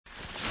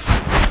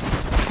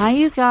Hi,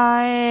 you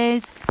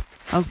guys.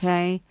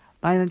 Okay,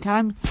 by the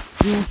time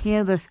you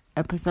hear this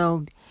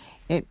episode,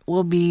 it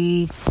will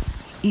be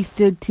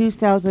Easter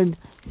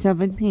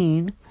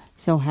 2017.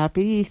 So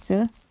happy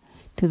Easter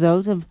to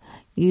those of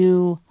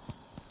you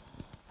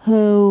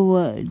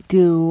who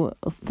do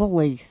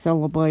fully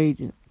celebrate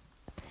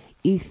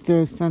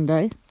Easter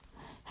Sunday.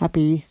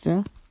 Happy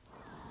Easter.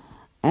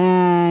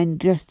 And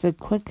just a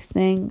quick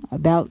thing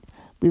about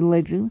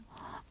religion.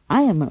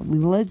 I am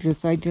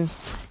religious, I just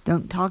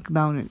don't talk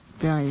about it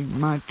very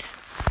much.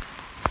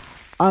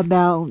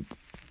 About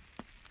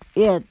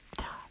it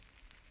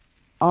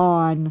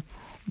on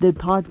the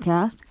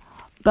podcast,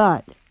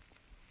 but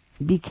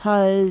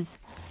because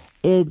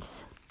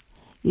it's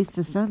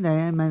Easter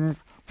Sunday, I might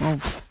as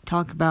well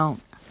talk about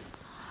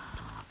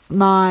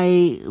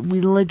my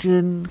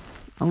religion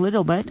a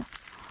little bit.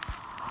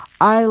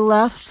 I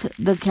left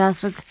the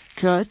Catholic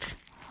Church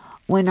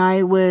when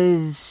I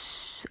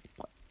was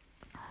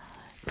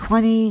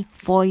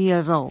 24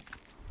 years old.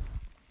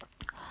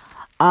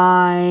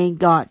 I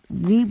got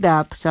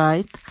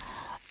rebaptized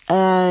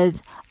as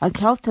a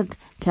Celtic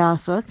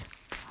Catholic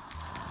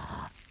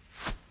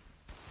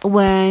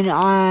when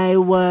I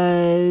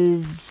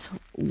was,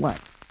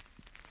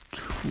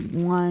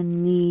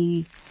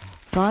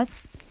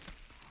 25,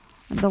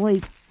 I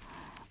believe.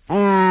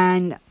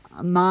 And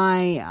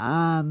my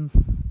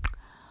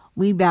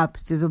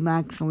rebaptism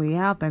actually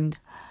happened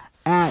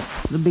at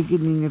the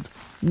beginning of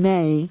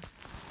May.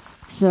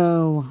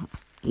 So,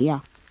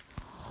 yeah.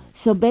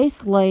 So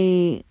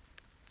basically,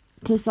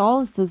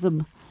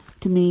 Catholicism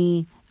to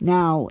me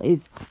now is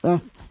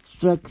less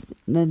strict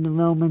than the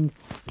Roman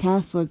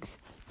Catholics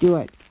do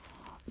it.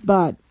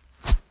 But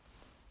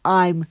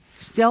I'm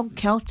still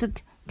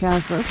Celtic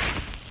Catholic,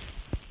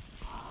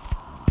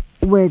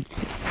 which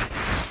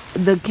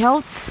the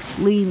Celts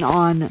lean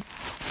on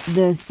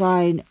the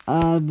side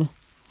of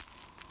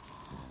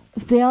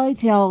fairy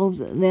tales.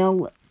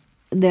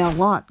 They're a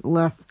lot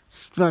less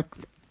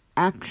strict,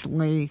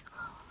 actually,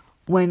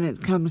 when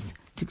it comes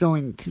to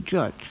going to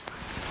church.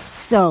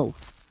 So,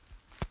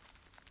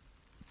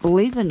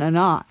 believe it or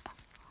not,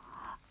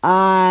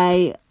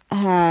 I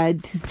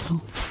had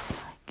to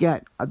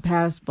get a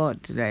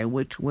passport today,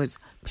 which was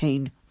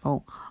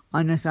painful.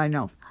 On a side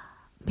note,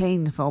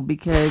 painful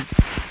because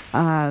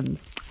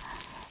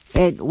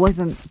it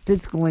wasn't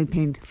physically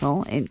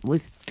painful, it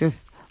was just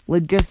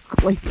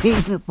logistically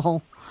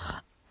painful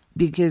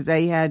because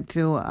I had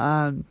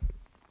to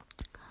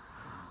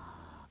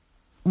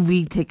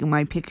retaken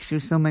my picture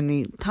so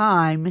many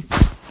times,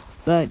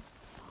 but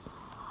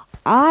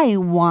I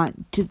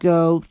want to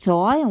go to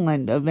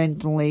Ireland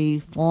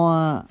eventually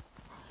to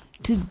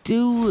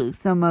do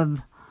some of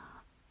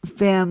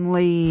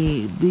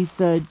family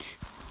research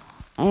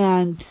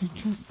and to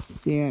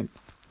just see it.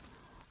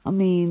 I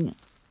mean,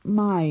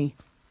 my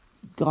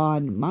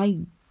God, my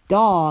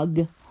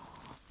dog,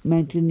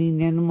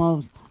 mentioning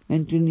animals,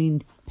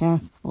 mentioning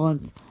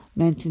passports,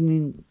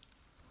 mentioning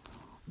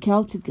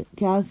Celtic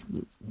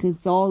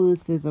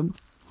Catholicism,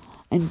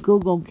 and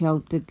Google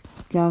Celtic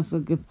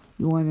Catholic if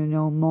you want to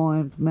know more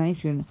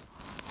information.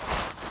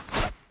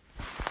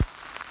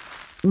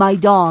 My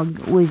dog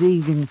was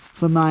even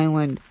from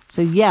Ireland.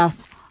 So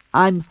yes,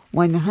 I'm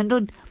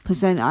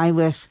 100%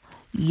 Irish.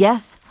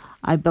 Yes,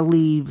 I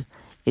believe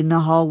in the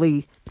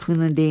Holy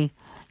Trinity.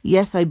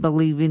 Yes, I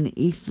believe in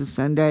Easter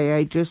Sunday.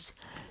 I just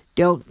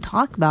don't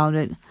talk about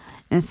it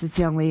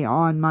necessarily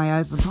on my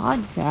other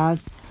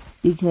podcast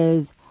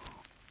because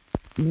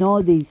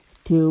these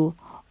two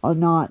are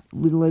not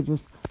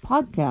religious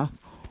podcasts.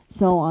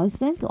 So I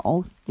think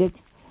I'll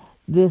stick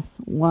this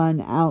one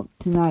out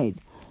tonight.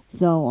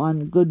 So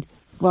on Good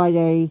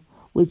Friday,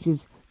 which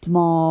is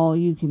tomorrow,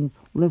 you can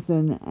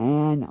listen,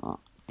 and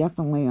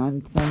definitely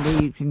on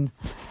Sunday you can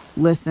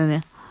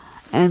listen.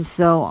 And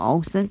so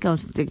I'll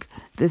stick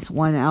this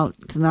one out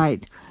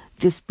tonight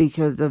just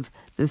because of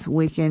this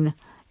weekend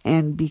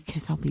and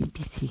because I'll be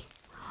busy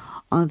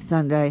on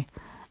Sunday.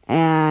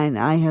 And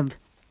I have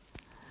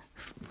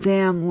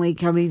family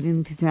coming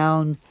into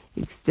town,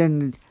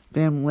 extended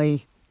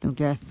family. Don't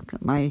ask,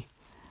 my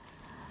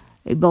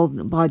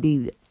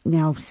able-bodied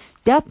now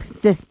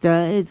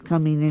stepsister is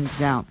coming into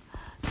town.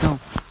 So,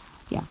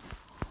 yeah.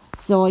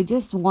 So I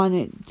just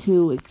wanted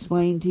to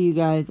explain to you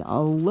guys a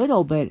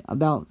little bit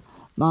about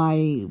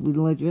my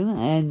religion,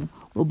 and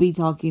we'll be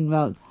talking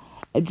about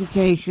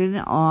education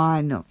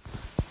on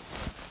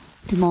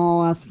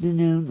tomorrow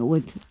afternoon,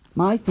 which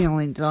my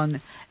feelings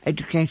on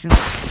education,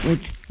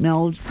 which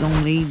Mel's going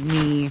to lead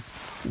me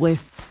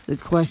with the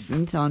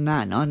questions on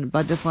that, on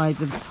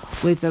butterflies of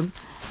wisdom.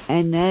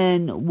 And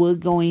then we're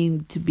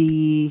going to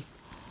be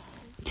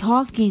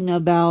talking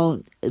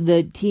about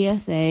the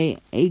TSA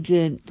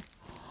agent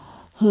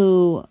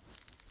who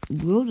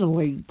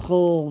brutally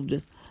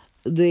pulled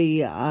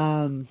the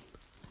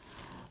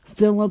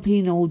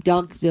Filipino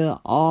doctor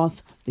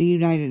off the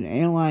United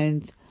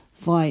Airlines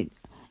flight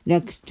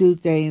next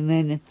Tuesday, and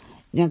then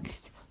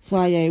next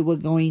Friday we're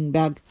going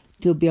back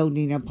to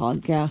building a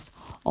podcast.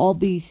 I'll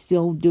be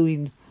still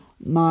doing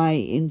my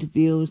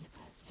interviews,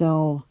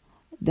 so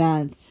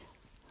that's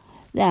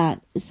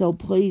that. So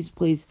please,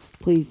 please,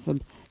 please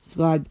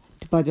subscribe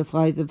to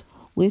Butterflies of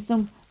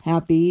Wisdom.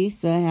 Happy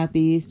Easter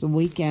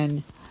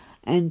weekend.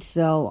 And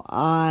so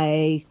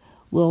I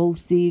will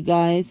see you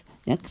guys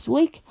next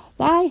week.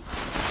 Bye.